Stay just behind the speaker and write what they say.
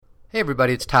Hey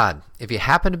everybody, it's Todd. If you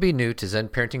happen to be new to Zen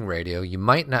Parenting Radio, you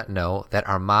might not know that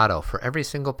our motto for every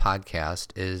single podcast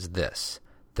is this: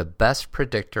 the best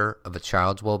predictor of a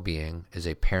child's well-being is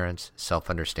a parent's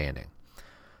self-understanding.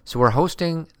 So we're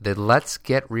hosting the Let's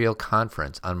Get Real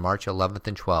conference on March 11th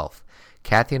and 12th.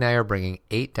 Kathy and I are bringing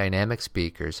 8 dynamic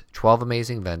speakers, 12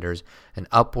 amazing vendors, and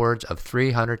upwards of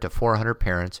 300 to 400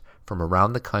 parents from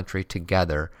around the country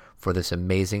together for this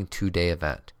amazing 2-day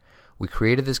event. We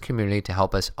created this community to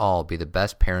help us all be the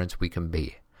best parents we can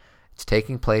be. It's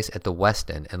taking place at the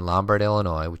Westin in Lombard,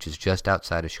 Illinois, which is just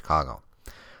outside of Chicago.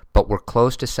 But we're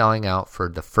close to selling out for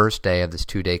the first day of this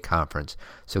 2-day conference,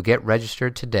 so get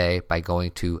registered today by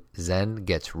going to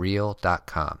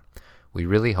zengetsreal.com. We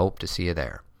really hope to see you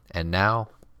there. And now,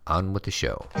 on with the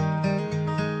show.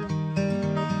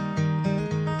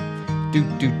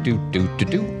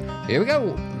 Here we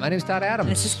go. My name is Todd Adams.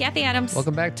 This is Kathy Adams.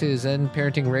 Welcome back to Zen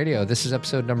Parenting Radio. This is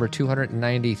episode number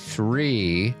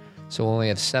 293, so we'll only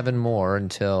have 7 more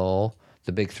until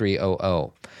the big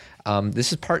 300.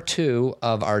 This is part 2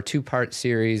 of our 2-part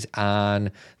series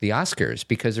on the Oscars,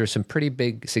 because there's some pretty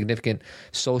big, significant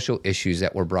social issues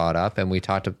that were brought up, and we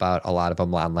talked about a lot of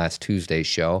them on last Tuesday's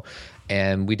show,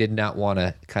 and we did not want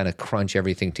to kind of crunch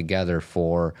everything together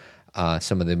for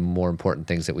some of the more important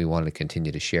things that we wanted to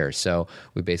continue to share. So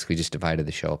we basically just divided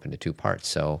the show up into 2 parts.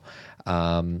 So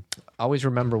always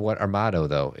remember what our motto,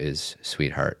 though, is,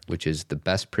 sweetheart, which is the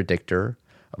best predictor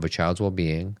of a child's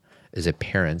well-being is a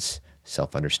parent's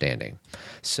self-understanding.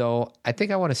 So I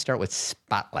think I want to start with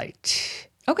Spotlight.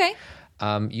 Okay.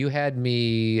 You had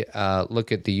me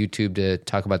look at the YouTube to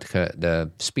talk about the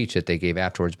speech that they gave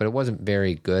afterwards, but it wasn't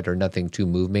very good or nothing too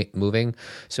moving.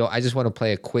 So I just want to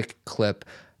play a quick clip.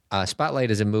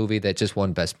 Spotlight is a movie that just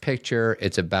won Best Picture.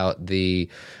 It's about the,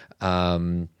 how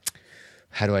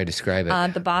do I describe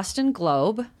it? The Boston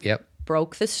Globe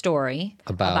broke the story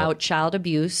about child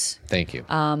abuse. Thank you.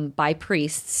 By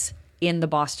priests in the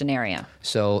Boston area.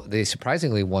 So they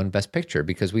surprisingly won Best Picture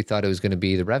because we thought it was going to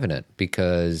be The Revenant,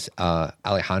 because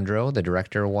Alejandro, the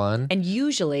director, won. And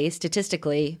usually,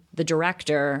 statistically, the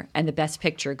director and the Best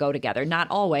Picture go together. Not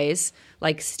always.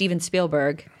 Like Steven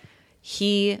Spielberg,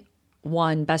 he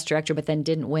won Best Director, but then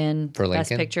didn't win for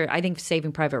Best Picture. I think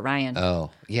Saving Private Ryan.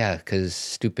 Oh, yeah, because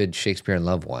stupid Shakespeare in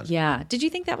Love won. Yeah. Did you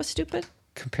think that was stupid?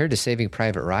 Compared to Saving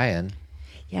Private Ryan.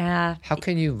 Yeah. How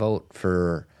can you vote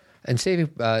for... And Saving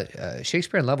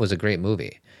Shakespeare in Love was a great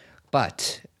movie,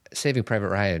 but Saving Private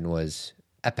Ryan was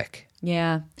epic.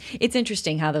 Yeah. It's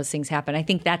interesting how those things happen. I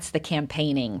think that's the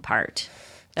campaigning part.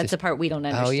 That's the part we don't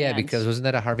understand. Oh, yeah, because wasn't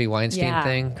that a Harvey Weinstein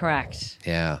thing? Correct.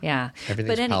 Yeah. Yeah.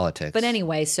 Everything's politics. But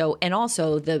anyway, so, and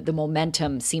also the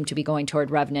momentum seemed to be going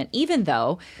toward Revenant, even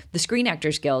though the Screen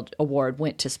Actors Guild Award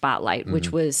went to Spotlight,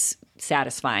 which was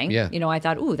satisfying. Yeah. You know, I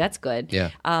thought, ooh, that's good.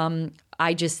 Yeah.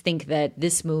 I just think that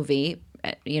this movie,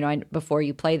 you know, before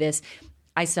you play this,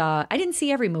 I didn't see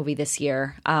every movie this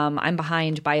year. I'm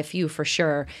behind by a few for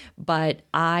sure, but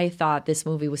I thought this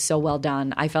movie was so well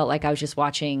done. I felt like I was just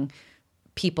watching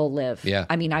people live. Yeah.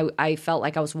 I mean, I felt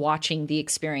like I was watching the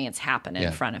experience happen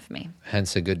in front of me.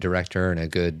 Hence a good director and a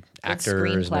good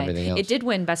actors and everything else. It did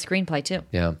win Best Screenplay too.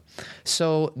 Yeah.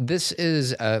 So this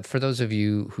is, for those of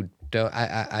you who don't,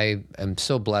 I am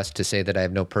so blessed to say that I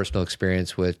have no personal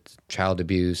experience with child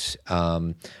abuse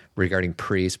regarding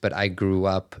priests, but I grew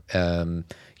up,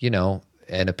 you know,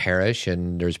 in a parish,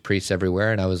 and there's priests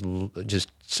everywhere, and I was just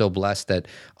so blessed that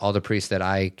all the priests that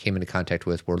I came into contact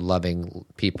with were loving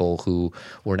people who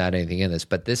were not anything in this.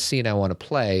 But this scene I want to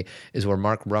play is where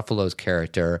Mark Ruffalo's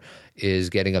character is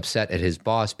getting upset at his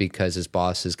boss because his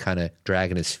boss is kind of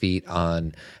dragging his feet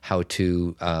on how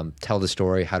to tell the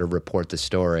story, how to report the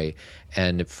story.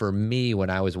 And for me, when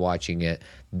I was watching it,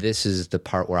 this is the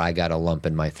part where I got a lump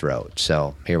in my throat.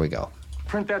 So here we go.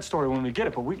 Print that story when we get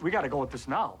it, but we got to go with this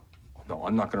now. No,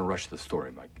 I'm not going to rush the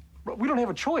story, Mike. But we don't have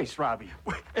a choice, Robbie.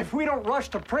 If we don't rush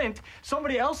to print,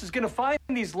 somebody else is going to find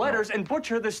these letters and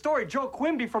butcher the story. Joe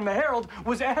Quimby from the Herald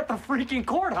was at the freaking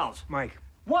courthouse. Mike.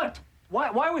 What? Why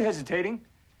are we hesitating?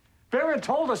 Barron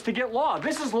told us to get law.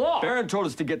 This is law. Barron told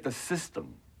us to get the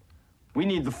system. We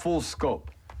need the full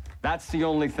scope. That's the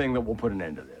only thing that will put an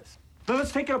end to this. Then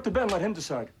let's take it up to Ben, let him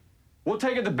decide. We'll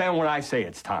take it to Ben when I say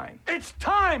it's time. It's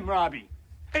time, Robbie.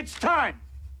 It's time.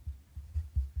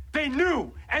 They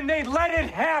knew, and they let it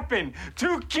happen.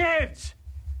 2 kids.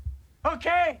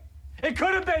 Okay? It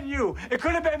could have been you. It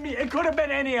could have been me. It could have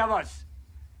been any of us.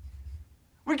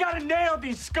 We got to nail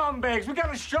these scumbags. We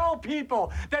got to show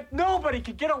people that nobody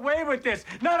can get away with this.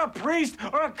 Not a priest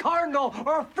or a cardinal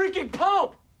or a freaking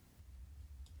pope.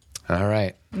 All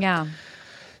right. Yeah.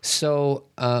 So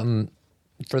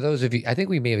For those of you, I think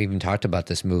we may have even talked about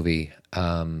this movie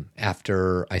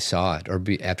after I saw it or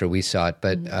after we saw it,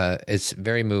 but it's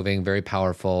very moving, very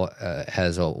powerful,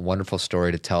 has a wonderful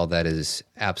story to tell that is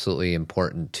absolutely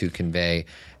important to convey.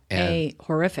 And a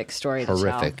horrific story to tell.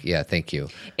 Horrific, yeah, thank you.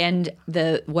 And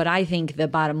what I think the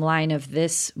bottom line of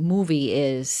this movie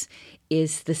is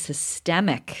the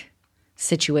systemic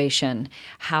situation,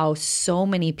 how so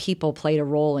many people played a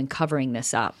role in covering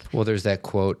this up. Well, there's that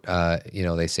quote,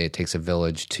 they say it takes a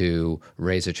village to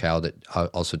raise a child. It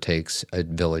also takes a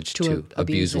village to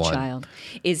abuse one. Child.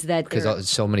 Is that because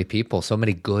so many people, so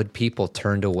many good people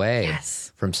turned away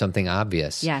from something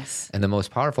obvious. Yes. And the most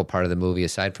powerful part of the movie,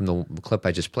 aside from the clip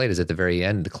I just played, is at the very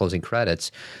end, the closing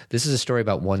credits. This is a story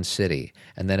about one city.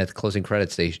 And then at the closing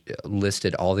credits, they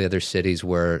listed all the other cities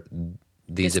where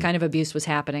this kind of abuse was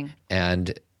happening.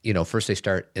 And, first they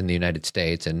start in the United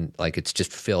States and it's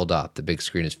just filled up. The big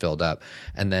screen is filled up.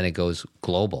 And then it goes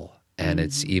global and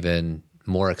it's even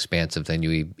more expansive than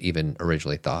you even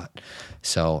originally thought.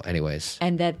 So anyways.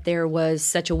 And that there was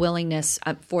such a willingness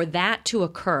for that to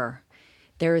occur.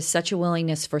 There is such a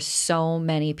willingness for so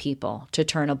many people to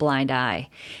turn a blind eye.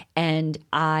 And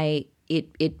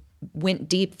it went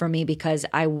deep for me because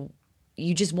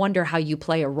you just wonder how you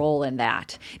play a role in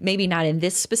that. Maybe not in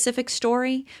this specific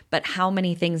story, but how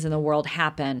many things in the world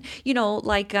happen.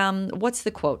 What's the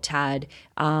quote, Todd?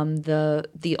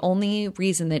 The only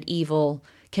reason that evil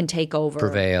can take over,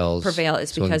 prevail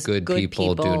is because good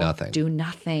people do nothing. Do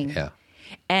nothing. Yeah.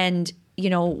 And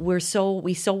we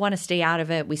so want to stay out of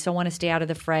it. We so want to stay out of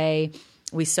the fray.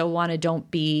 We so want to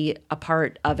don't be a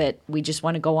part of it. We just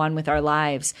want to go on with our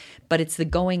lives. But it's the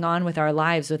going on with our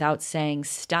lives without saying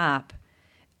stop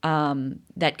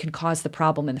that can cause the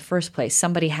problem in the first place.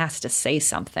 Somebody has to say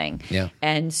something. Yeah.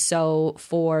 And so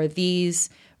for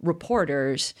these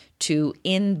reporters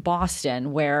in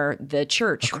Boston, where the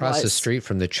church across the street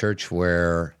from the church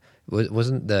where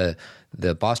wasn't the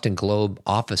Boston Globe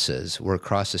offices were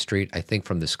across the street, I think,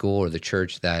 from the school or the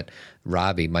church that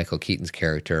Robbie, Michael Keaton's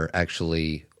character,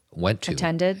 actually went to.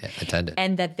 Attended.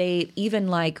 And that they, even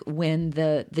when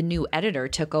the new editor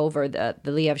took over, the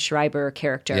Liev Schreiber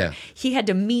character, he had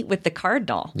to meet with the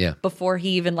cardinal before he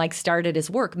even started his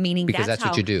work, meaning because that's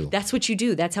what you do. That's what you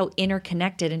do. That's how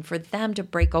interconnected. And for them to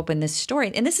break open this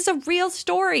story, and this is a real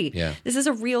story. Yeah. This is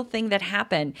a real thing that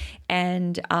happened.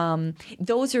 And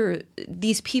those are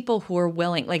these people who are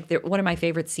willing, one of my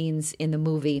favorite scenes in the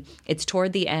movie, it's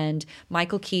toward the end.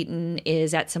 Michael Keaton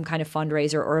is at some kind of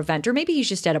fundraiser or event, or maybe he's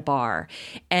just at a bar,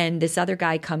 and this other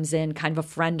guy comes in, kind of a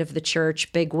friend of the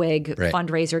church, bigwig,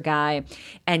 fundraiser guy,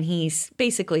 and he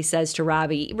basically says to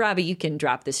Robbie, you can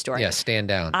drop this story. Yeah, stand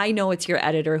down. I know it's your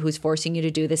editor who's forcing you to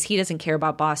do this. He doesn't care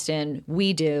about Boston.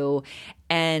 We do.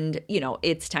 And,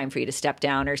 it's time for you to step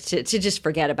down or to just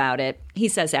forget about it. He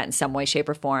says that in some way, shape,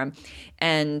 or form.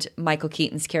 And Michael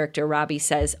Keaton's character, Robbie,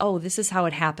 says, oh, this is how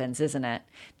it happens, isn't it?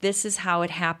 This is how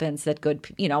it happens that good,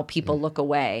 people look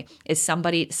away. Is some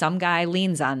guy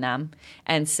leans on them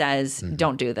and says,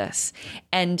 don't do this.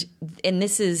 And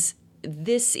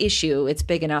this issue, it's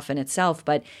big enough in itself,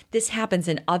 but this happens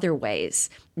in other ways,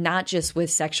 not just with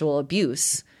sexual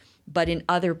abuse, but in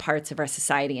other parts of our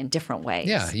society in different ways.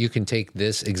 Yeah, you can take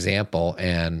this example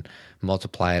and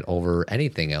multiply it over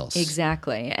anything else.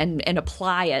 Exactly, and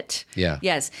apply it. Yeah.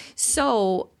 Yes.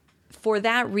 So for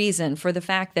that reason, for the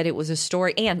fact that it was a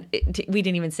story, and we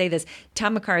didn't even say this,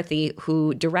 Tom McCarthy,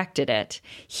 who directed it,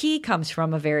 he comes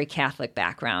from a very Catholic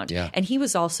background. Yeah. And he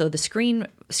was also the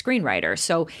screenwriter.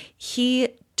 So he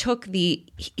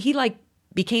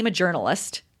became a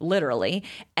journalist, literally,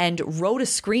 and wrote a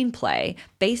screenplay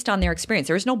based on their experience.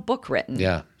 There was no book written.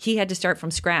 Yeah. He had to start from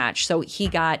scratch. So he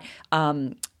got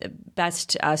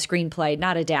best screenplay,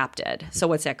 not adapted. So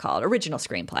what's that called? Original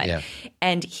screenplay. Yeah.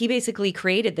 And he basically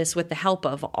created this with the help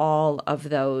of all of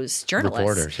those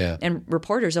journalists and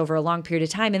reporters over a long period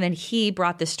of time. And then he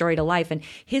brought this story to life. And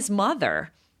his mother,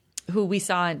 who we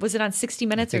saw, was it on 60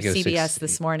 Minutes or CBS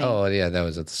this morning? Oh, yeah, that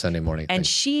was at the Sunday morning thing. And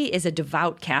she is a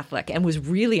devout Catholic and was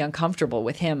really uncomfortable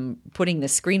with him putting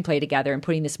this screenplay together and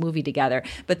putting this movie together.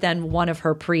 But then one of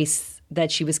her priests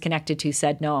that she was connected to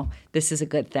said, no, this is a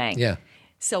good thing. Yeah.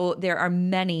 So there are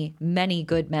many, many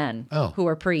good men who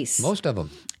are priests. Most of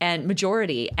them. And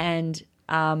majority. And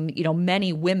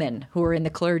many women who are in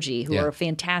the clergy who are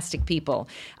fantastic people.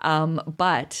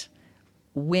 But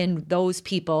when those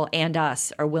people and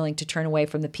us are willing to turn away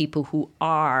from the people who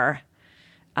are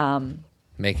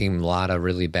making a lot of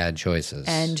really bad choices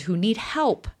and who need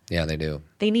help. Yeah, they do.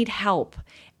 They need help,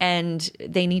 and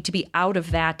they need to be out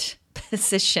of that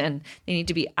position. They need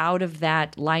to be out of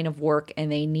that line of work,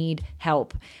 and they need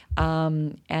help.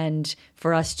 And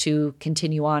for us to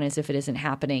continue on as if it isn't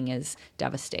happening is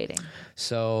devastating.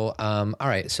 So, all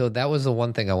right. So that was the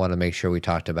one thing I want to make sure we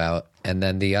talked about. And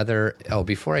then the other,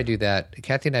 before I do that,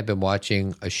 Kathy and I have been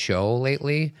watching a show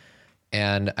lately,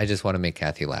 and I just want to make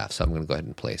Kathy laugh. So I'm going to go ahead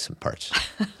and play some parts.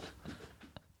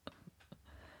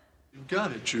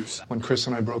 Got it, Juice. When Chris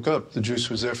and I broke up, the Juice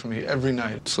was there for me every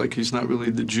night. It's like he's not really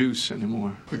the Juice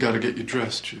anymore. We gotta get you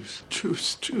dressed, Juice.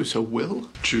 Juice, a will?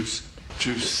 Juice.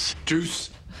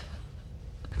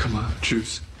 Come on,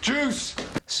 Juice.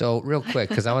 So real quick,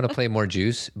 because I want to play more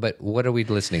Juice, but what are we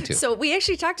listening to? So we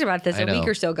actually talked about this a week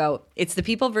or so ago. It's The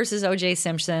People versus O.J.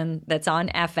 Simpson that's on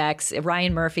FX.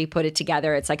 Ryan Murphy put it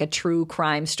together. It's like a true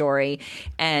crime story.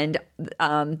 And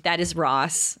that is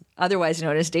Ross, otherwise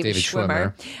known as David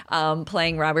Schwimmer,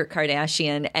 playing Robert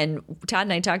Kardashian. And Todd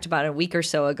and I talked about it a week or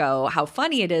so ago how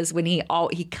funny it is when he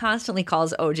constantly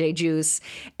calls OJ Juice,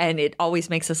 and it always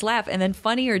makes us laugh. And then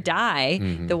Funny or Die,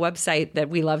 the website that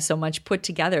we love so much, put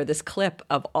together this clip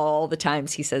of all the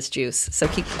times he says Juice. So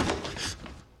keep...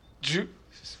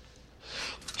 Juice,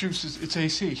 it's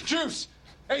AC. Juice!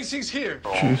 AC's here!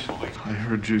 Juice, I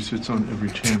heard Juice. It's on every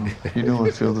channel. You know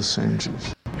I feel the same,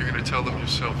 Juice. You're gonna tell them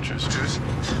yourself, Juice.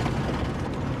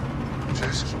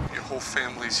 Juice, your whole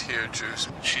family's here, Juice.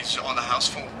 She's on the house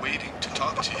phone waiting to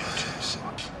talk to you, Juice.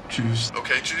 Juice.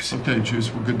 Okay, Juice? Okay,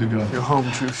 Juice, we're good to go. You're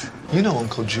home, Juice. You know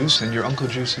Uncle Juice, and your Uncle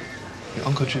Juice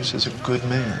is a good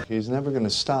man. He's never gonna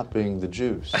stop being the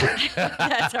Juice.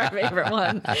 That's our favorite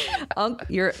one.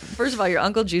 First of all, your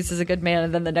Uncle Juice is a good man,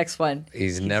 and then the next one,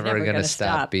 he's never going to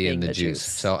stop being the juice.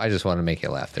 So I just want to make you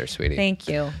laugh there, sweetie. Thank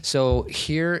you. So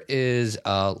here is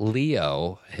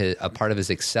Leo, a part of his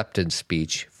acceptance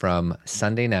speech from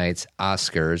Sunday night's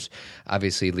Oscars.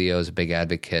 Obviously, Leo's a big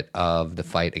advocate of the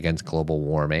fight against global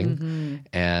warming,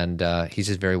 and he's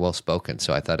just very well spoken.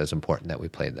 So I thought it was important that we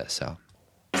played this. So.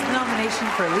 Nomination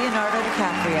for Leonardo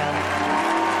DiCaprio.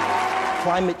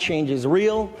 Climate change is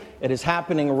real. It is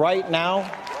happening right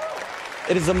now.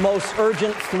 It is the most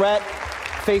urgent threat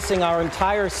facing our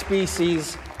entire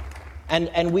species,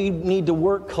 and we need to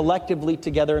work collectively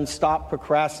together and stop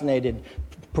procrastinating.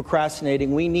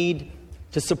 We need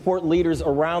to support leaders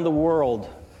around the world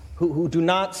who do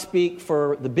not speak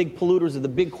for the big polluters or the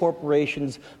big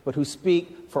corporations, but who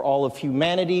speak for all of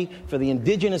humanity, for the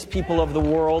indigenous people of the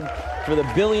world, for the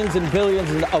billions and billions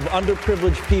of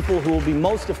underprivileged people who will be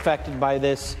most affected by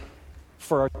this,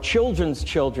 for our children's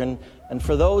children, and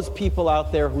for those people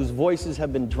out there whose voices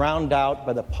have been drowned out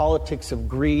by the politics of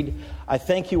greed. I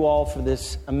thank you all for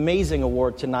this amazing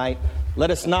award tonight.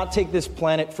 Let us not take this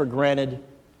planet for granted.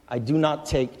 I do not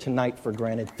take tonight for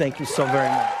granted. Thank you so very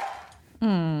much.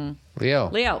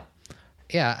 Leo.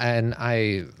 Yeah, and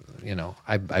I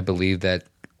believe that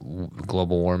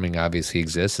global warming obviously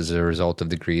exists as a result of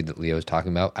the greed that Leo is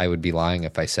talking about. I would be lying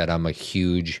if I said I'm a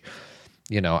huge,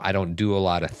 I don't do a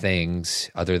lot of things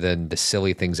other than the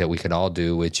silly things that we can all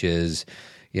do, which is,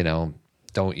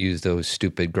 don't use those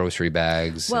stupid grocery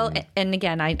bags. Well, and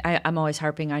again, I'm always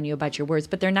harping on you about your words,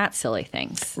 but they're not silly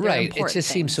things. They're right. It just things.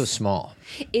 Seems so small.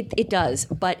 It does.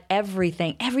 But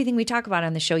everything we talk about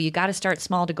on the show, you got to start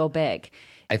small to go big.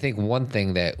 I think one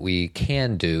thing that we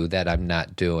can do that I'm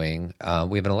not doing,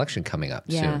 we have an election coming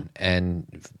up soon,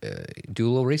 and do a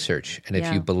little research. And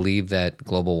if you believe that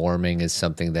global warming is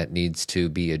something that needs to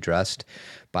be addressed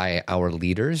by our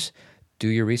leaders, do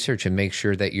your research and make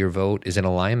sure that your vote is in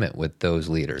alignment with those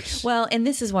leaders. Well, and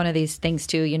this is one of these things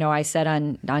too. I said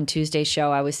on Tuesday's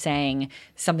show, I was saying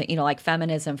something, like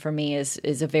feminism for me is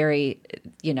a very,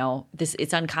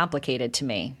 it's uncomplicated to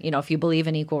me. If you believe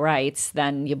in equal rights,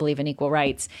 then you believe in equal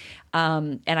rights.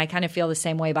 And I kind of feel the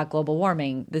same way about global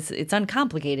warming. It's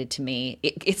uncomplicated to me.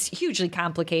 It's hugely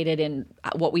complicated in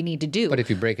what we need to do. But if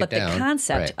you break it down, the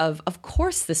concept of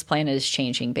course, this planet is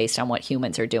changing based on what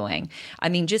humans are doing. I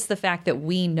mean, just the fact that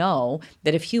we know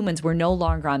that if humans were no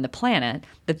longer on the planet,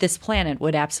 that this planet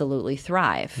would absolutely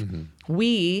thrive. Mm-hmm.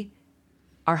 We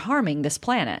are harming this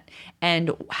planet.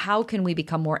 And how can we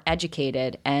become more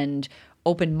educated and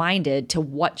open-minded to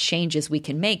what changes we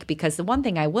can make? Because the one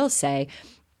thing I will say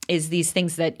is these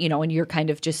things that, and you're kind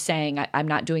of just saying, I'm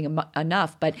not doing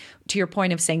enough. But to your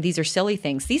point of saying these are silly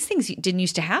things, these things didn't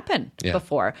used to happen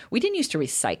before. We didn't used to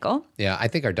recycle. Yeah, I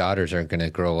think our daughters are going to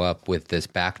grow up with this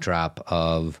backdrop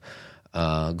of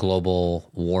global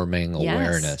warming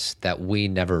awareness that we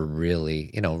never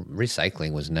really,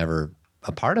 recycling was never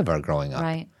a part of our growing up.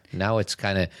 Right. Now it's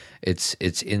kind of, it's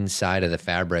inside of the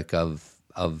fabric of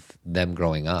them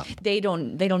growing up. They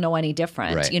don't know any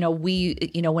different.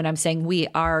 Right. When I'm saying we,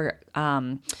 our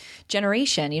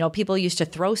generation, people used to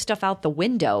throw stuff out the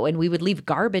window and we would leave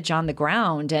garbage on the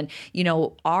ground. And,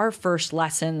 our first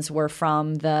lessons were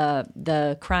from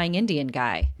the crying Indian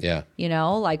guy. Yeah.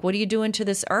 Like, what are you doing to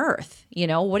this earth?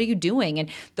 What are you doing? And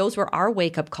those were our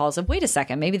wake up calls of, wait a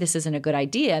second, maybe this isn't a good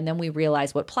idea. And then we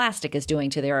realize what plastic is doing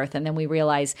to the earth. And then we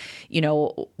realize,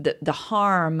 the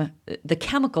harm, the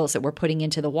chemicals that we're putting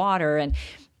into the water.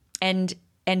 And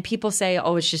people say,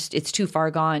 oh, it's too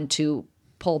far gone to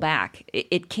pull back.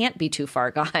 It can't be too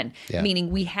far gone, meaning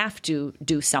we have to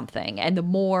do something. And the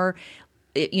more,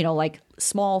 like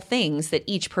small things that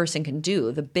each person can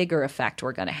do, the bigger effect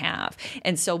we're going to have.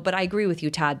 And so, but I agree with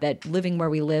you, Todd, that living where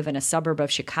we live in a suburb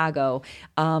of Chicago,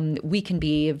 we can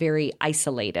be very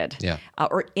isolated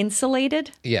or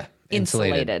insulated. Yeah.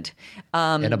 Insulated.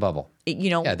 In a bubble.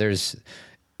 There's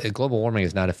global warming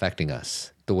is not affecting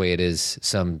us the way it is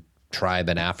some tribe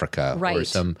in Africa or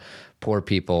some poor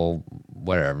people,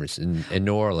 whatever, in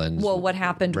New Orleans. Well, what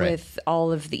happened with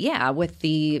all of the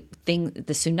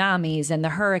tsunamis and the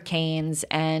hurricanes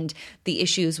and the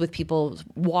issues with people's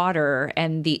water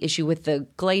and the issue with the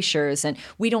glaciers, and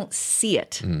we don't see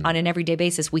it on an everyday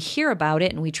basis. We hear about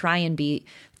it and we try and be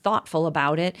thoughtful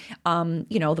about it.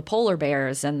 The polar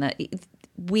bears and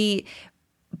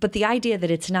but the idea that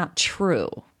it's not true.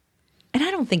 And I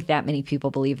don't think that many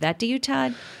people believe that. Do you,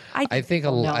 Todd? I think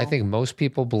most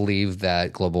people believe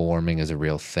that global warming is a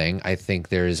real thing. I think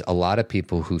there's a lot of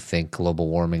people who think global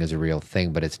warming is a real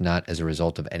thing, but it's not as a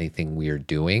result of anything we're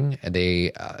doing.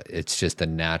 It's just a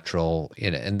natural,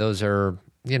 and those are,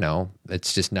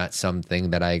 it's just not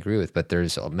something that I agree with. But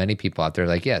there's many people out there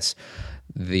like, yes,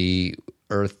 the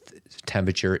Earth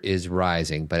temperature is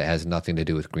rising, but it has nothing to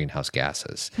do with greenhouse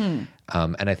gases.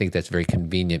 And I think that's very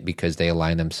convenient because they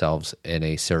align themselves in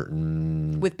a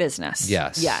certain... With business.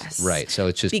 Yes. Right. So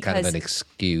it's just kind of an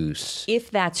excuse. If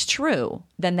that's true,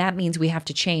 then that means we have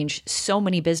to change so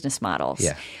many business models.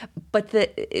 Yeah. But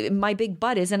my big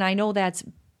but is, and I know that's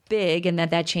big and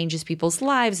that changes people's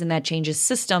lives and that changes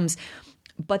systems,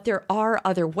 but there are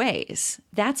other ways.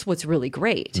 That's what's really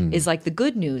great, is like the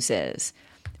good news is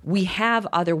we have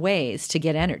other ways to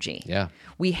get energy. Yeah.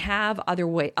 We have not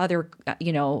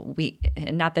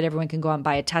that everyone can go out and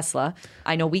buy a Tesla.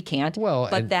 I know we can't. Well,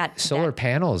 but solar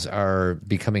panels are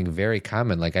becoming very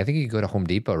common. Like I think you can go to Home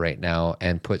Depot right now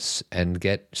and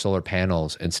get solar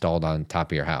panels installed on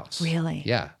top of your house. Really?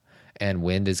 Yeah. And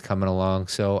wind is coming along.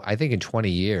 So I think in 20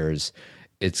 years,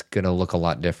 it's going to look a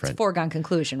lot different. It's a foregone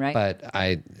conclusion, right? But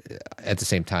at the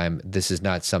same time, this is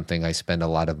not something I spend a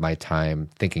lot of my time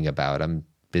thinking about. I'm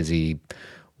busy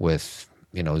with,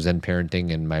 Zen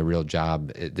parenting and my real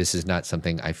job. This is not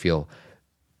something I feel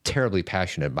terribly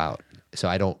passionate about. So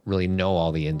I don't really know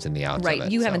all the ins and the outs of it. Right.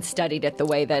 You haven't studied it the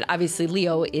way that obviously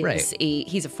Leo is.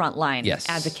 He's a frontline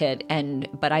advocate.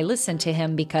 But I listen to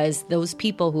him because those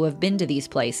people who have been to these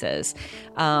places,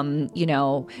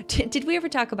 did we ever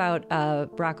talk about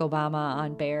Barack Obama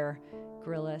on Bear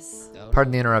Grylls?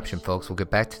 Pardon the interruption, folks. We'll get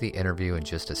back to the interview in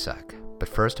just a sec. But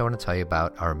first, I want to tell you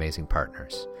about our amazing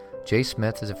partners. Jay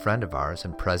Smith is a friend of ours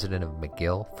and president of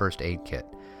McGill First Aid Kit.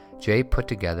 Jay put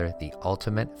together the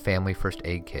ultimate family first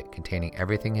aid kit containing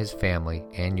everything his family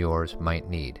and yours might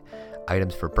need.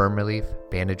 Items for burn relief,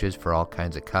 bandages for all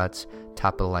kinds of cuts,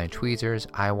 top-of-the-line tweezers,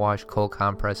 eye wash, cold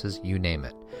compresses, you name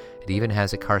it. It even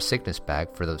has a car sickness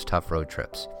bag for those tough road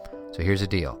trips. So here's the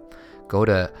deal. Go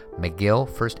to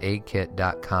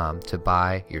McGillFirstAidKit.com to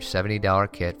buy your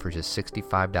 $70 kit for just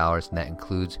 $65, and that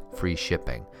includes free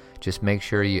shipping. Just make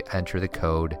sure you enter the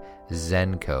code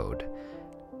ZENCODE.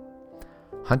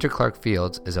 Hunter Clark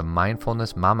Fields is a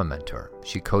mindfulness mama mentor.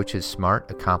 She coaches smart,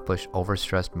 accomplished,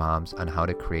 overstressed moms on how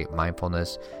to create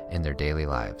mindfulness in their daily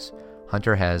lives.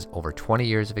 Hunter has over 20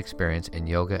 years of experience in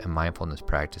yoga and mindfulness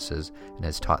practices and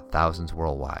has taught thousands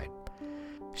worldwide.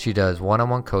 She does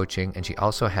one-on-one coaching, and she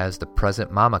also has the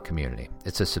Present Mama community.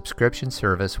 It's a subscription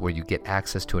service where you get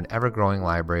access to an ever-growing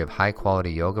library of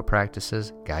high-quality yoga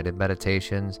practices, guided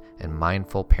meditations, and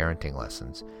mindful parenting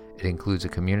lessons. It includes a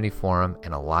community forum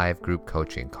and a live group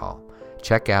coaching call.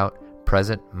 Check out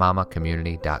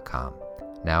PresentMamaCommunity.com.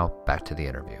 Now, back to the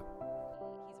interview.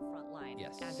 He's a frontline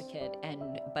advocate,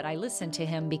 but I listen to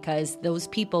him because those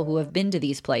people who have been to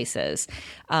these places,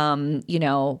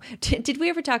 did we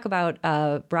ever talk about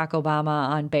Barack Obama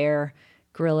on Bear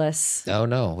Grylls? Oh,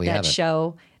 no, we haven't. That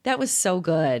show. That was so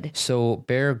good. So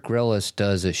Bear Grylls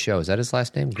does a show. Is that his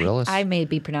last name, Grylls? I may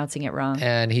be pronouncing it wrong.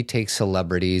 And he takes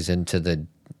celebrities into the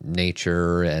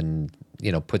nature and,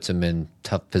 puts them in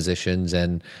tough positions.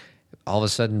 And all of a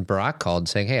sudden Barack called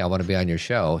saying, hey, I want to be on your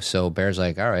show. So Bear's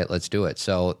like, all right, let's do it.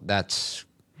 So that's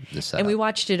the setup. And we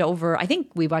watched it I think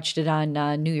we watched it on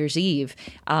New Year's Eve.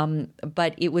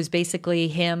 But it was basically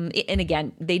him. And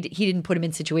again, he didn't put him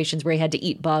in situations where he had to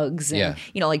eat bugs. And,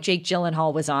 like Jake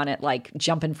Gyllenhaal was on it, like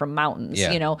jumping from mountains.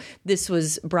 Yeah. This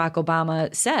was Barack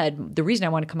Obama said, the reason I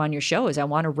want to come on your show is I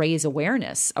want to raise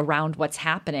awareness around what's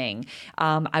happening.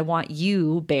 I want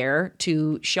you, Bear,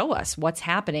 to show us what's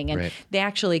happening. And they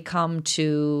actually come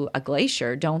to a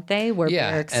glacier, don't they? Where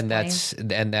Bear explains.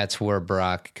 and that's where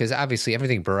Barack, because obviously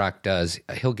everything Barack does,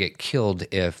 he'll get killed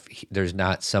if there's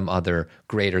not some other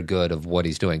greater good of what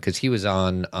he's doing. Because he was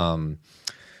on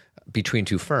Between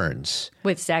Two Ferns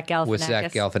with Zach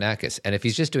Galifianakis, and if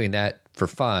he's just doing that for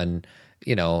fun,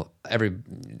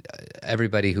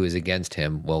 everybody who is against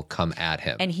him will come at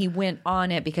him. And he went on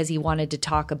it because he wanted to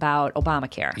talk about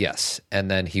Obamacare. Yes,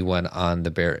 and then he went on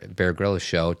the Bear Grylls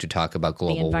show to talk about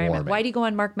global warming. Why did he go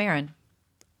on Mark Maron?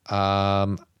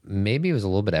 Maybe it was a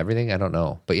little bit of everything. I don't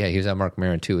know. But yeah, he was on Mark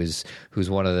Maron too, who's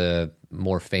one of the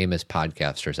more famous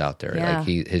podcasters out there. Yeah.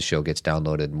 Like his show gets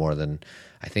downloaded more than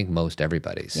I think most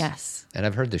everybody's. Yes. And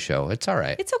I've heard the show. It's all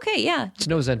right. It's okay, yeah. It's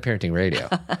no Zen Parenting Radio.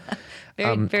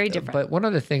 Very different. But one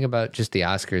other thing about just the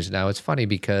Oscars now, it's funny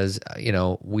because,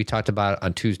 we talked about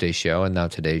on Tuesday's show and now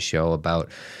today's show about,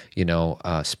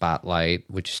 Spotlight,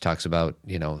 which talks about,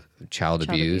 child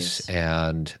abuse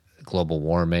and global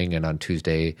warming. And on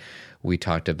Tuesday, we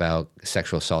talked about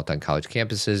sexual assault on college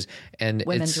campuses and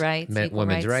women's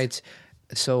rights.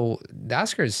 So the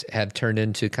Oscars have turned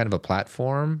into kind of a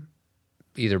platform,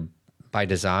 either by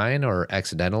design or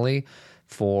accidentally,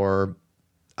 for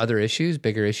other issues,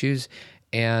 bigger issues.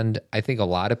 And I think a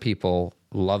lot of people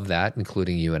love that,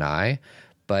 including you and I.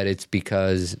 But it's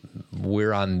because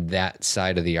we're on that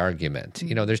side of the argument.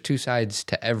 There's two sides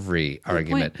to every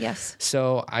argument. Point, yes.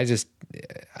 So I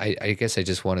guess I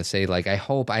just want to say, like, I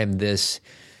hope I am this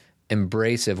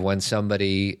embracive when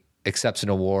somebody accepts an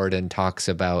award and talks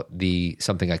about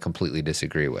something I completely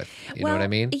disagree with. You know what I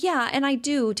mean? Yeah, and I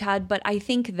do, Todd, but I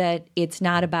think that it's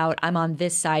not about I'm on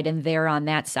this side and they're on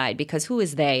that side, because who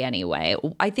is they anyway?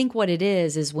 I think what it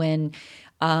is when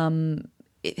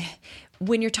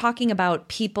you're talking about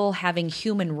people having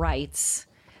human rights,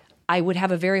 I would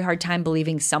have a very hard time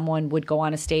believing someone would go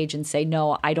on a stage and say,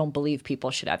 no, I don't believe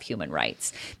people should have human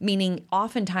rights. Meaning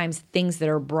oftentimes things that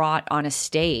are brought on a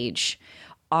stage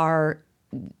are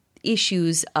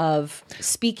issues of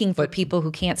speaking for people who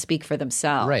can't speak for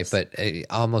themselves. Right, but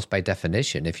almost by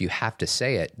definition, if you have to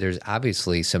say it, there's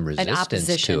obviously some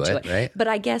resistance to it, right? But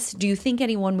I guess, do you think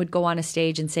anyone would go on a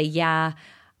stage and say, yeah,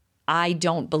 I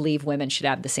don't believe women should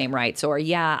have the same rights, or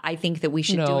yeah, I think that we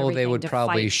should do everything to fight? No, they would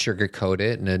probably sugarcoat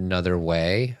it in another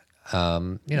way.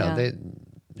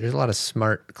 There's a lot of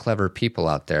smart, clever people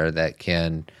out there that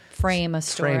can frame a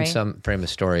story. Frame a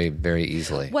story very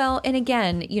easily. Well, and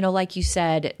again, like you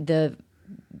said,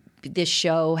 this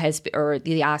show or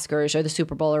the Oscars or the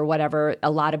Super Bowl or whatever,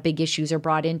 a lot of big issues are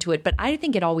brought into it, but I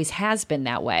think it always has been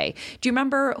that way. Do you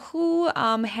remember who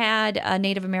had a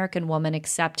Native American woman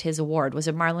accept his award? Was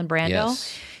it Marlon Brando?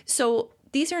 Yes. So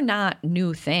these are not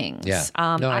new things. Yeah.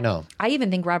 I know. I even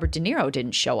think Robert De Niro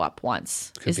didn't show up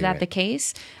once. Is that the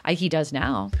case? He does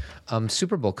now.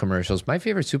 Super Bowl commercials. My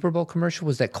favorite Super Bowl commercial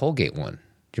was that Colgate one.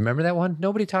 Do you remember that one?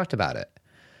 Nobody talked about it.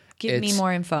 Give me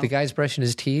more info. The guy's brushing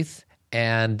his teeth,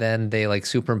 and then they like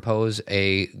superimpose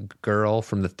a girl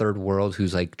from the third world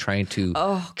who's like trying to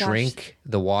drink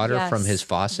the water from his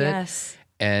faucet. Yes.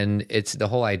 And the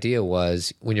whole idea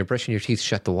was when you're brushing your teeth,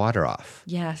 shut the water off.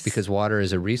 Yes. Because water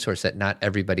is a resource that not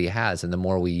everybody has. And the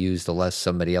more we use, the less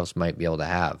somebody else might be able to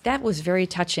have. That was very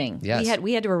touching. Yes.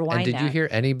 We had to rewind that. And did you hear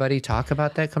anybody talk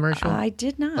about that commercial? I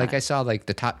did not. Like I saw like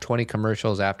the top 20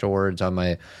 commercials afterwards on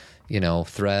my,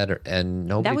 thread, and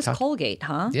nobody That was Colgate,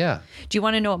 huh? Yeah. Do you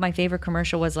want to know what my favorite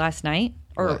commercial was last night?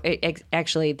 Or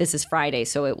actually, this is Friday,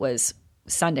 so it was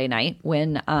Sunday night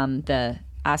when the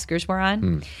Oscars were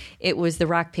on. It was the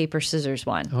rock, paper, scissors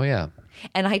one. Oh, yeah.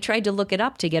 And I tried to look it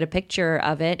up to get a picture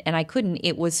of it, and I couldn't.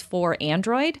 It was for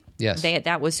Android. Yes.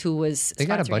 That was who was They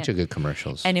got a bunch it. of good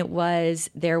commercials. And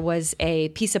there was a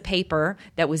piece of paper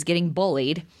that was getting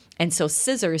bullied, and so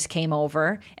scissors came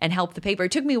over and helped the paper.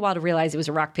 It took me a while to realize it was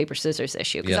a rock, paper, scissors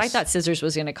issue, because I thought scissors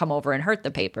was going to come over and hurt the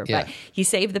paper. Yeah. But he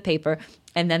saved the paper,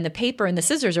 and then the paper and the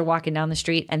scissors are walking down the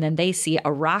street, and then they see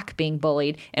a rock being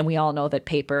bullied, and we all know that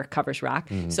paper covers rock.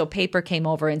 So paper came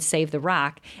over and saved the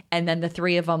rock, and then the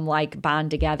three of them like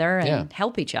bond together and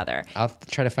help each other. I'll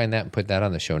try to find that and put that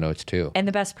on the show notes too. And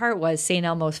the best part was St.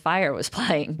 Elmo's Fire was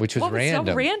playing. Which was what random.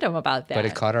 Was so random about that? But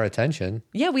it caught our attention.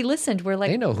 Yeah, we listened. We're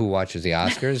like... They know who watches the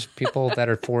Oscars. People that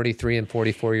are 43 and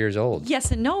 44 years old.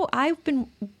 Yes and no. I've been...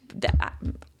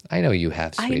 I know you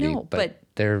have, sweetie. I know, but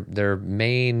their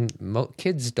main...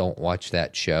 kids don't watch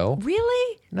that show.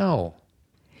 Really? No.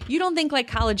 You don't think like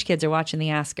college kids are watching the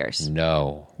Oscars?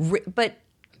 No. But...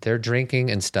 They're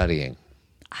drinking and studying.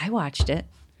 I watched it.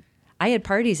 I had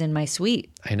parties in my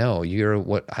suite. I know. You're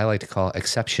what I like to call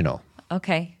exceptional.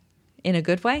 Okay. In a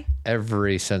good way?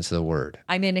 Every sense of the word.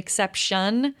 I'm in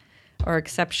exception or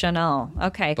exceptional.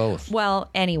 Okay. Both.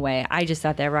 Well, anyway, I just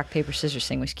thought that rock, paper, scissors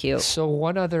thing was cute. So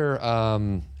one other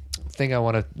thing I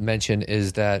want to mention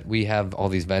is that we have all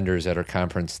these vendors at our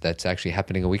conference that's actually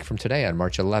happening a week from today on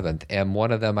March 11th. And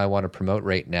one of them I want to promote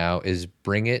right now is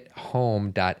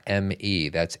bringithome.me.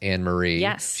 That's Anne-Marie.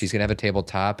 Yes. She's going to have a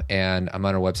tabletop, and I'm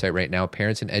on her website right now,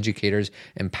 Parents and Educators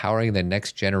Empowering the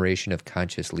Next Generation of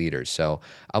Conscious Leaders. So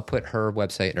I'll put her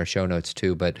website in our show notes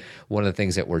too, but one of the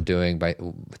things that we're doing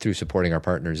through supporting our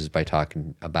partners is by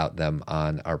talking about them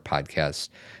on our podcast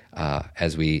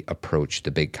as we approach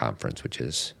the big conference, which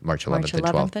is March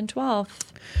 11th and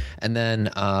 12th. And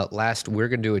then last, we're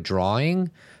going to do a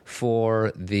drawing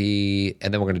for and then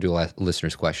we're going to do a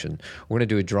listener's question. We're going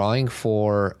to do a drawing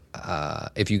for,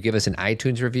 if you give us an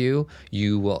iTunes review,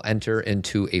 you will enter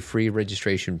into a free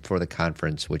registration for the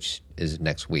conference, which is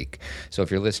next week. So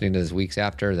if you're listening to this weeks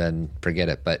after, then forget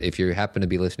it. But if you happen to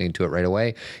be listening to it right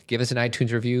away, give us an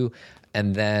iTunes review.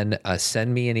 And then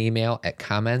send me an email at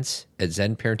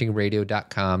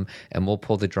comments@zenparentingradio.com, and we'll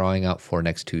pull the drawing out for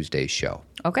next Tuesday's show.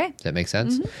 Okay. Does that make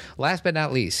sense? Mm-hmm. Last but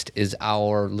not least is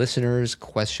our listener's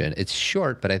question. It's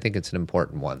short, but I think it's an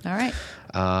important one. All right.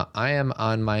 I am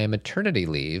on my maternity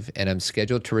leave, and I'm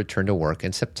scheduled to return to work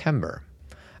in September.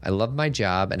 I love my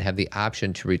job and have the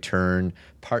option to return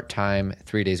part-time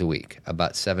 3 days a week,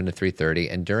 about 7 to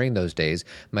 3:30. And during those days,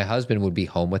 my husband would be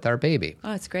home with our baby.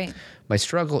 Oh, that's great. My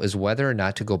struggle is whether or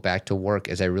not to go back to work,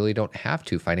 as I really don't have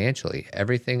to financially.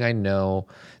 Everything I know,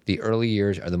 the early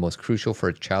years are the most crucial for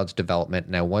a child's development,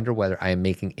 and I wonder whether I am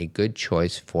making a good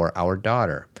choice for our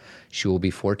daughter. She will be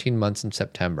 14 months in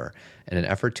September. In an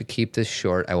effort to keep this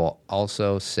short, I will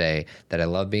also say that I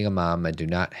love being a mom and do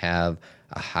not have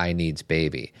a high-needs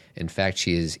baby. In fact,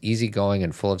 she is easygoing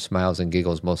and full of smiles and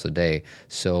giggles most of the day,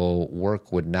 so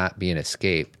work would not be an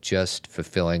escape, just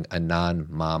fulfilling a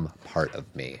non-mom part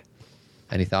of me.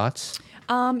 Any thoughts?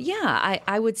 Yeah,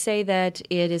 I would say that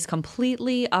it is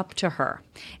completely up to her.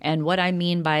 And what I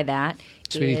mean by that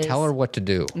Sweetie, tell her what to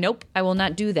do. Nope, I will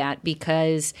not do that,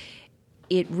 because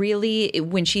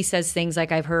when she says things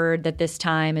like, I've heard that this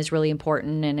time is really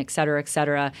important and et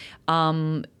cetera,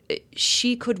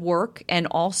 she could work and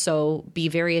also be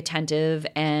very attentive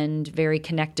and very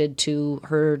connected to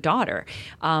her daughter.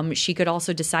 She could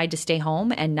also decide to stay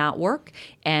home and not work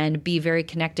and be very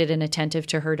connected and attentive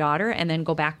to her daughter and then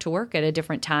go back to work at a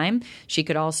different time. She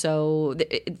could also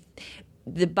 –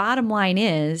 the bottom line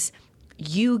is –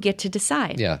 you get to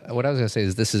decide. Yeah. What I was going to say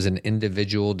is this is an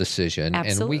individual decision.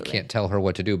 Absolutely. And we can't tell her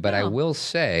what to do. But I will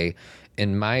say,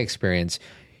 in my experience,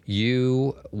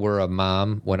 you were a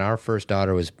mom when our first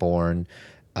daughter was born,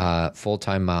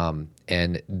 full-time mom.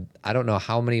 And I don't know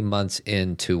how many months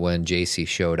into when JC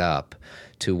showed up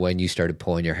to when you started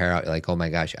pulling your hair out, you're like, oh my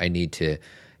gosh, I need to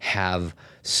have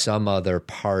some other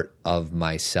part of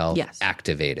myself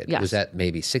activated. Yes. Was that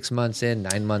maybe 6 months in,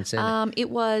 9 months in?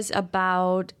 It was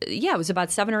about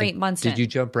 7 or 8 months in. Did you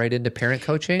jump right into parent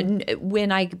coaching?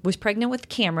 When I was pregnant with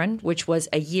Cameron, which was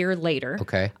a year later,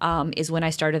 is when I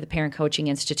started the Parent Coaching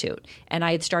Institute. And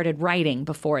I had started writing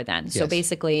before then. So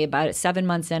basically about 7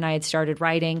 months in, I had started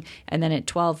writing. And then at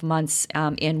 12 months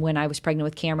in, when I was pregnant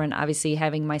with Cameron, obviously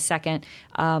having my second,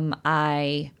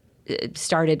 I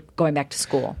started going back to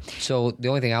school. So the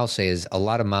only thing I'll say is a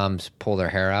lot of moms pull their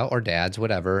hair out, or dads,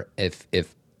 whatever, if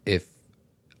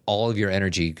all of your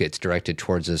energy gets directed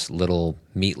towards this little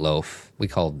meatloaf. We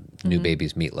call new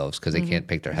babies meatloafs because they can't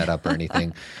pick their head up or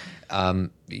anything.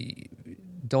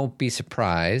 Don't be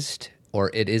surprised,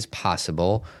 or it is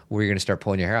possible, where you're going to start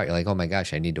pulling your hair out. You're like, oh my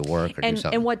gosh, I need to work or do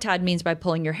something. And what Todd means by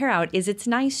pulling your hair out is it's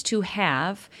nice to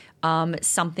have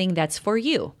something that's for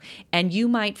you. And you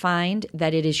might find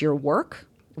that it is your work,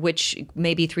 which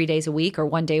may be 3 days a week or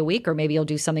 1 day a week, or maybe you'll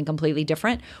do something completely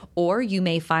different. Or you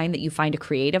may find that you find a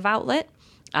creative outlet,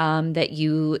 that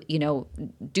you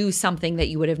do something that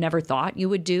you would have never thought you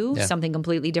would do, something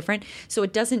completely different. So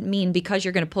it doesn't mean because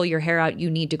you're going to pull your hair out,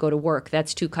 you need to go to work.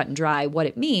 That's too cut and dry. What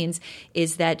it means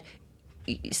is that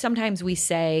sometimes we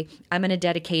say, I'm going to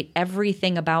dedicate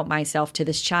everything about myself to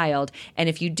this child. And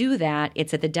if you do that,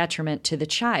 it's at the detriment to the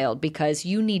child, because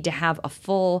you need to have a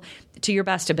full, to your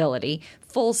best ability,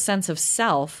 full sense of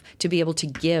self to be able to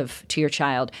give to your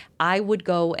child. I would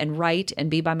go and write and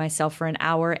be by myself for an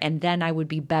hour, and then I would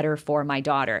be better for my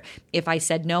daughter. If I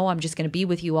said, no, I'm just going to be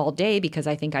with you all day because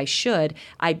I think I should,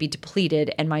 I'd be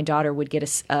depleted, and my daughter would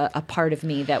get a part of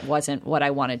me that wasn't what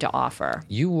I wanted to offer.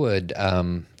 You would,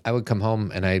 I would come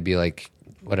home and I'd be like,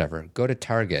 whatever, go to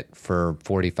Target for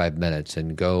 45 minutes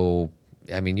and go,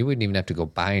 I mean, you wouldn't even have to go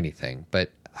buy anything,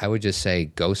 but I would just say,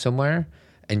 go somewhere,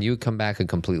 and you would come back a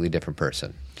completely different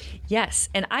person. Yes.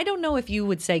 And I don't know if you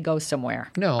would say go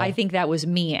somewhere. No. I think that was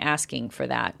me asking for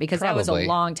that, because Probably. that was a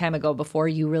long time ago before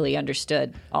you really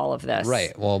understood all of this.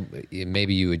 Right. Well,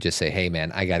 maybe you would just say, hey,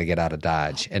 man, I got to get out of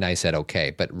Dodge. And I said,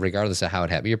 okay. But regardless of how it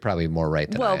happened, you're probably more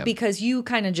right than I am. Well, because you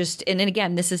kind of just, and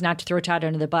again, this is not to throw Todd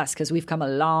under the bus because we've come a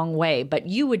long way, but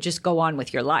you would just go on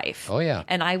with your life. Oh, yeah.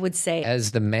 And I would say,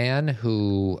 as the man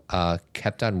who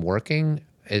kept on working,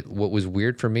 what was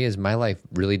weird for me is my life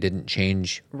really didn't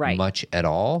change much at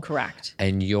all. Correct.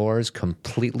 And yours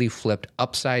completely flipped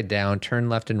upside down, turned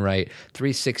left and right,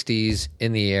 360s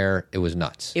in the air. It was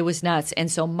nuts. It was nuts. And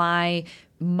so my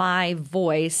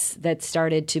voice that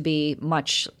started to be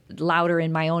much louder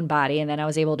in my own body, and then I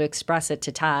was able to express it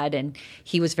to Todd, and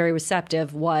he was very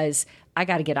receptive, was, I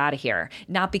got to get out of here.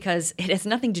 Not because it has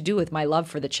nothing to do with my love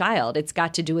for the child. It's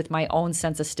got to do with my own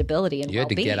sense of stability and you had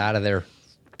well-being. to get out of there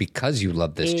because you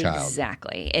love this child.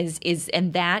 Exactly.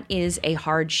 And that is a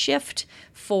hard shift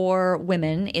for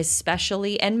women,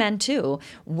 especially, and men too,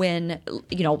 when,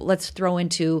 let's throw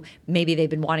into, maybe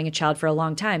they've been wanting a child for a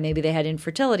long time. Maybe they had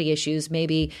infertility issues.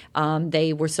 Maybe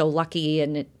they were so lucky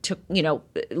and it took,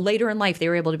 later in life they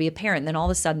were able to be a parent. And then all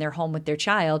of a sudden they're home with their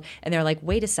child and they're like,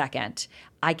 wait a second,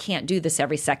 I can't do this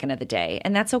every second of the day.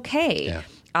 And that's okay. Yeah.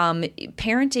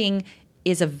 Parenting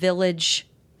is a village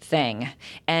thing,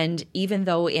 and even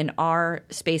though in our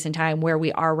space and time where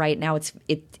we are right now, it's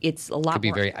a lot. Could be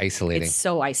more, very isolating. It's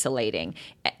so isolating,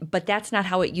 but that's not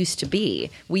how it used to be.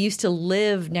 We used to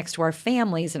live next to our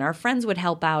families, and our friends would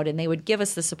help out, and they would give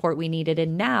us the support we needed.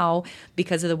 And now,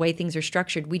 because of the way things are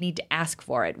structured, we need to ask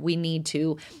for it. We need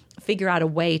to figure out a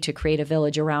way to create a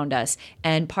village around us.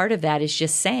 And part of that is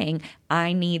just saying,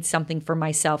 I need something for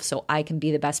myself so I can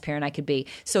be the best parent I could be.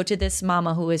 So to this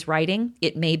mama who is writing,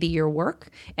 it may be your work.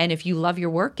 And if you love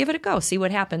your work, give it a go. See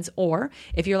what happens. Or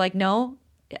if you're like, no,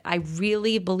 I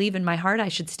really believe in my heart I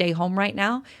should stay home right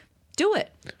now, do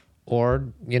it. Or,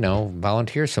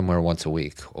 volunteer somewhere once a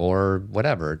week or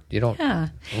whatever. You don't. Yeah.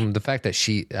 The fact that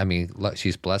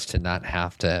she's blessed to not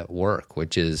have to work,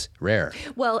 which is rare.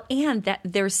 Well, and that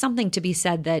there's something to be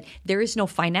said that there is no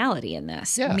finality in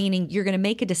this. Yeah. Meaning you're going to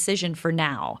make a decision for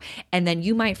now. And then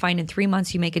you might find in 3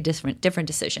 months you make a different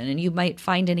decision. And you might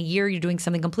find in a year you're doing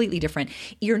something completely different.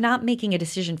 You're not making a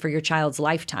decision for your child's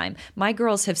lifetime. My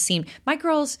girls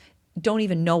don't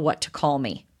even know what to call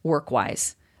me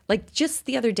work-wise. Like just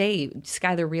the other day,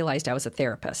 Skylar realized I was a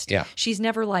therapist. Yeah. She's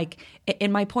never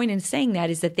and my point in saying that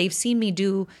is that they've seen me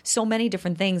do so many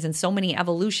different things and so many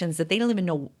evolutions that they don't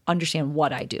even understand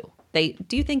what I do.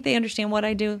 Do you think they understand what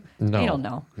I do? No. They don't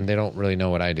know. They don't really know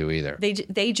what I do either.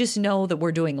 They just know that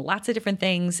we're doing lots of different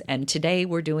things, and today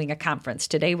we're doing a conference.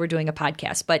 Today we're doing a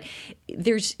podcast. But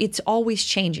it's always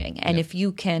changing. And if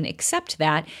you can accept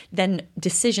that, then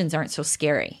decisions aren't so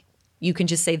scary. You can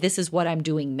just say, this is what I'm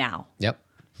doing now. Yep.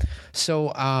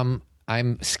 So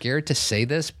I'm scared to say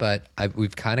this, but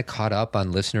we've kind of caught up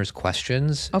on listeners'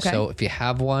 questions. Okay. So if you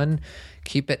have one,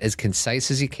 keep it as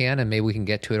concise as you can, and maybe we can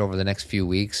get to it over the next few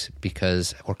weeks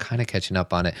because we're kind of catching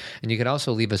up on it. And you can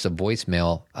also leave us a voice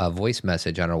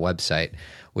message on our website,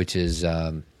 which is... it's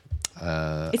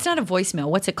not a voicemail.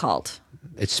 What's it called?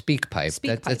 It's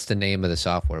SpeakPipe. That's the name of the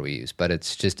software we use, but it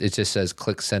just says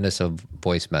click send us a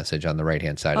voice message on the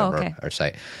right-hand side of our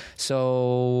site.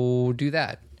 So do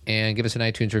that and give us an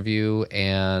iTunes review,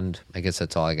 and I guess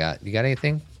that's all I got. You got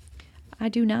anything? I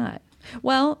do not.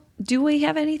 Well, do we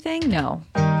have anything? No.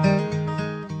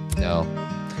 No.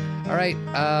 All right.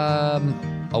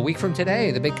 A week from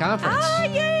today, the big conference. Ah,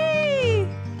 yay!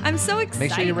 I'm so excited.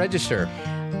 Make sure you register.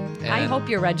 I hope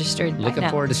you're registered. Looking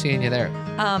forward to seeing you there.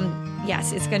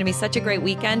 Yes, it's going to be such a great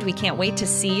weekend. We can't wait to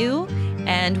see you.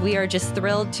 And we are just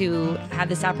thrilled to have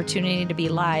this opportunity to be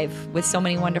live with so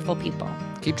many wonderful people.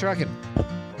 Keep trucking.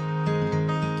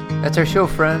 That's our show,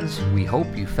 friends. We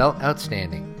hope you felt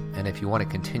outstanding. And if you want to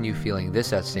continue feeling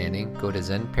this outstanding, go to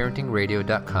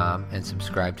zenparentingradio.com and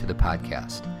subscribe to the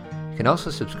podcast. You can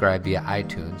also subscribe via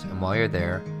iTunes, and while you're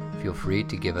there, feel free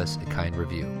to give us a kind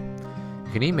review.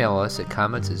 You can email us at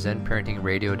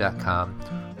comments@zenparentingradio.com,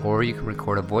 or you can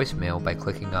record a voicemail by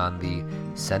clicking on the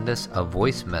Send Us a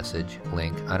Voice Message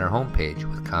link on our homepage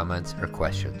with comments or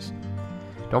questions.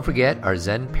 Don't forget, our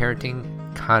Zen Parenting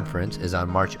Conference is on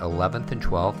March 11th and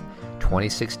 12th,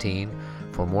 2016.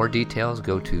 For more details,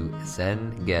 go to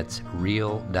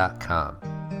zengetsreal.com.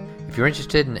 If you're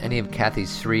interested in any of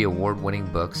Kathy's 3 award-winning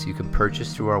books, you can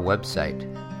purchase through our website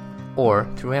or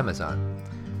through Amazon.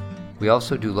 We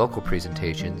also do local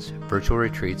presentations, virtual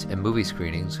retreats, and movie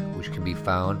screenings, which can be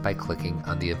found by clicking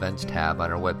on the Events tab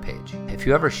on our webpage. If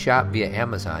you ever shop via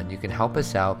Amazon, you can help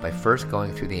us out by first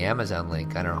going through the Amazon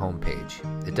link on our homepage.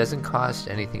 It doesn't cost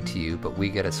anything to you, but we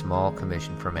get a small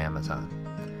commission from Amazon.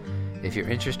 If you're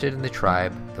interested in the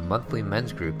Tribe, the monthly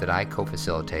men's group that I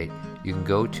co-facilitate, you can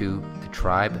go to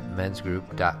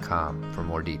thetribemensgroup.com for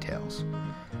more details.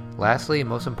 Lastly, and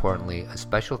most importantly, a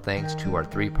special thanks to our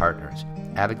 3 partners,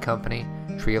 Avid Company,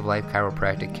 Tree of Life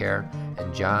Chiropractic Care,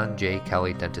 and John J.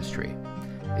 Kelly Dentistry.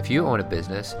 If you own a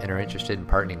business and are interested in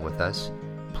partnering with us,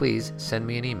 please send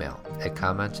me an email at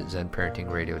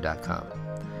comments@zenparentingradio.com.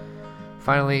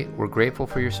 Finally, we're grateful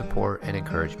for your support and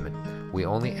encouragement. We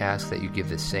only ask that you give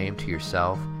the same to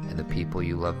yourself and the people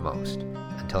you love most.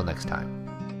 Until next time.